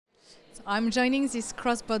I'm joining this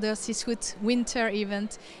cross-border C-suite winter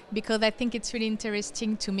event because I think it's really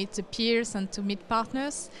interesting to meet the peers and to meet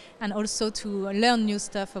partners and also to learn new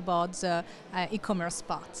stuff about the e-commerce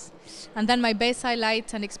part. And then my best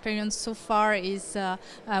highlight and experience so far is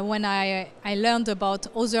when I learned about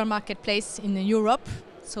other marketplaces in Europe.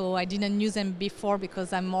 So I didn't use them before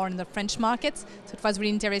because I'm more in the French market. So it was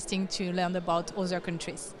really interesting to learn about other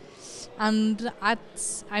countries. And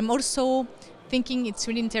I'm also thinking it's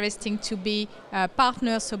really interesting to be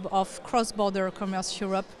partners of cross-border commerce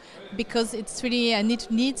Europe because it's really a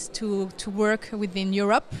need to work within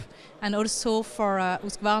Europe. And also for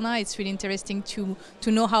Husqvarna, it's really interesting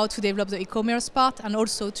to know how to develop the e-commerce part and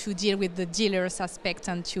also to deal with the dealers aspect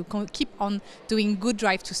and to keep on doing good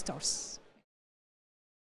drive to stores.